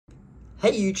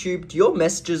Hey YouTube, do your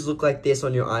messages look like this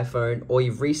on your iPhone, or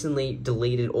you've recently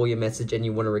deleted all your messages and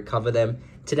you want to recover them?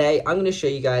 Today, I'm going to show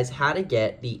you guys how to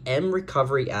get the M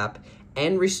Recovery app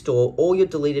and restore all your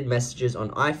deleted messages on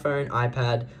iPhone,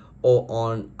 iPad, or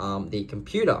on the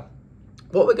computer.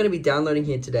 What we're going to be downloading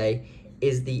here today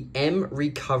is the M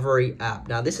Recovery app.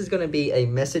 Now, this is going to be a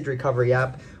message recovery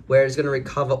app where it's going to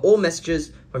recover all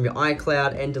messages from your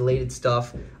iCloud and deleted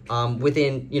stuff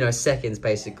within, seconds,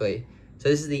 basically. So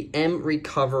this is the M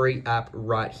Recovery app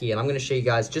right here. And I'm going to show you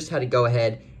guys just how to go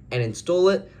ahead and install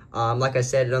it. Like I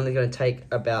said, it's only going to take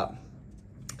about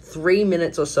 3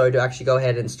 minutes or so to actually go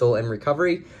ahead and install M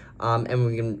Recovery. And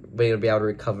we're going to be able to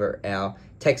recover our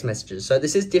text messages. So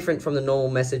this is different from the normal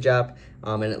message app,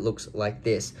 and it looks like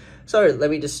this. So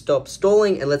let me just stop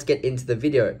stalling and let's get into the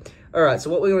video. All right, so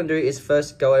what we're going to do is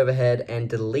first go overhead and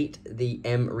delete the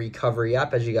M Recovery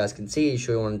app. As you guys can see, you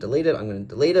sure you want to delete it? I'm going to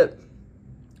delete it.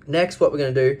 Next, what we're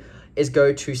going to do is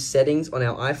go to settings on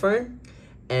our iPhone,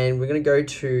 and we're going to go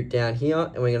to down here,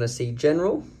 and we're going to see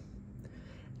general,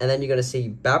 and then you're going to see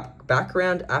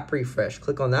background app refresh.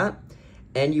 Click on that,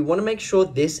 and you want to make sure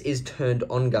this is turned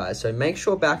on, guys. So make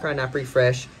sure background app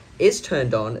refresh is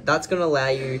turned on. That's going to allow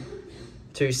you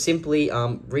to simply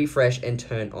refresh and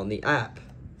turn on the app.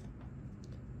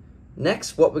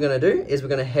 Next, what we're going to do is we're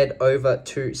going to head over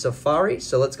to Safari.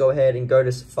 So let's go ahead and go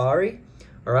to Safari.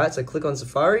 All right, so click on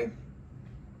Safari.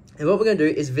 And what we're going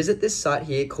to do is visit this site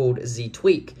here called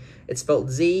ZTweak. It's spelled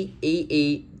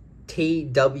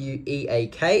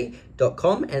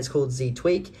ZEETWEAK.com, and it's called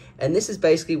ZTweak. And this is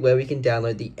basically where we can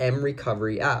download the M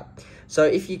Recovery app. So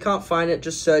if you can't find it,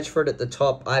 just search for it at the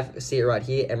top. I see it right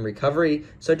here, M Recovery.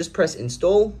 So just press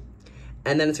install.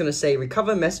 And then it's going to say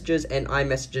recover messages and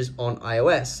iMessages on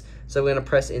iOS. So we're going to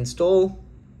press install.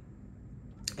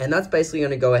 And that's basically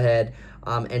going to go ahead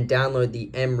and download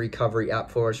the M Recovery app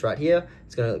for us right here.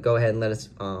 It's going to go ahead and let us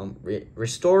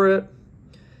restore it.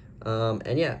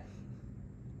 And yeah,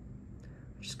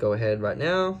 just go ahead right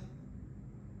now.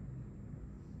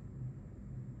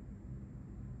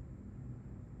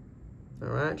 All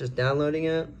right, just downloading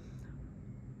it.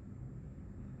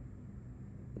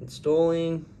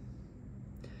 Installing.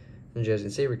 And as you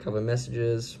can see, recover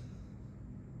messages.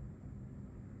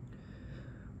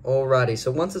 Alrighty,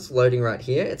 so once it's loading right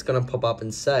here, it's going to pop up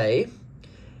and say,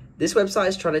 this website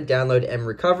is trying to download M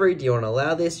Recovery. Do you want to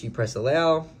allow this? You press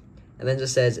allow. And then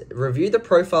just says, review the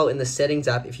profile in the settings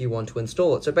app if you want to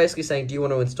install it. So basically saying, do you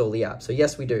want to install the app? So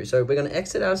yes, we do. So we're going to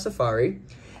exit out of Safari,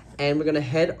 and we're going to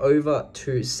head over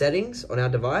to settings on our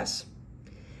device.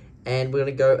 And we're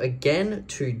going to go again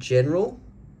to general,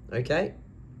 okay?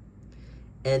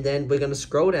 And then we're going to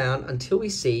scroll down until we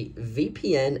see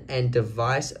VPN and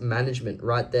device management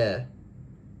right there.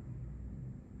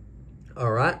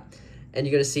 All right. And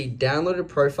you're going to see downloaded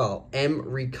profile, M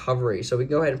Recovery. So we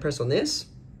can go ahead and press on this.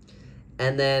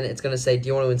 And then it's going to say, do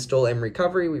you want to install M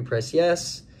Recovery? We press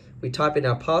yes. We type in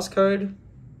our passcode.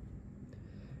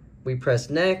 We press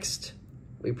next.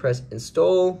 We press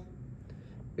install.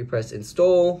 We press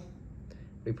install.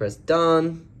 We press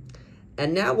done.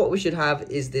 And now what we should have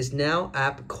is this now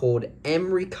app called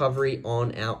M Recovery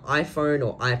on our iPhone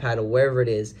or iPad or wherever it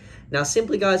is. Now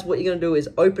simply, guys, what you're going to do is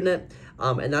open it,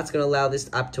 and that's going to allow this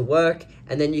app to work.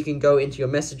 And then you can go into your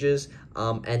messages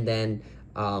and then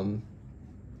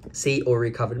see all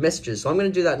recovered messages. So I'm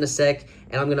going to do that in a sec,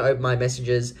 and I'm going to open my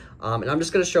messages. And I'm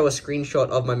just going to show a screenshot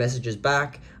of my messages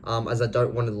back as I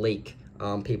don't want to leak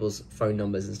people's phone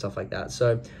numbers and stuff like that.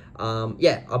 So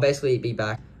yeah, I'll basically be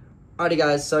back. Alrighty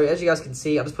guys, so as you guys can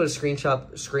see, I just put a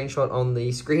screenshot on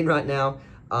the screen right now,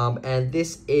 and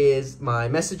this is my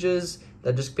messages that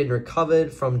have just been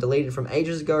deleted from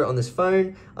ages ago on this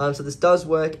phone. So this does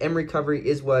work. M Recovery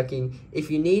is working. If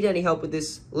you need any help with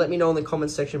this, let me know in the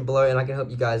comments section below and I can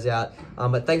help you guys out.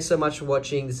 But thanks so much for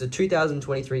watching. This is a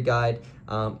 2023 guide.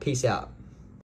 Peace out.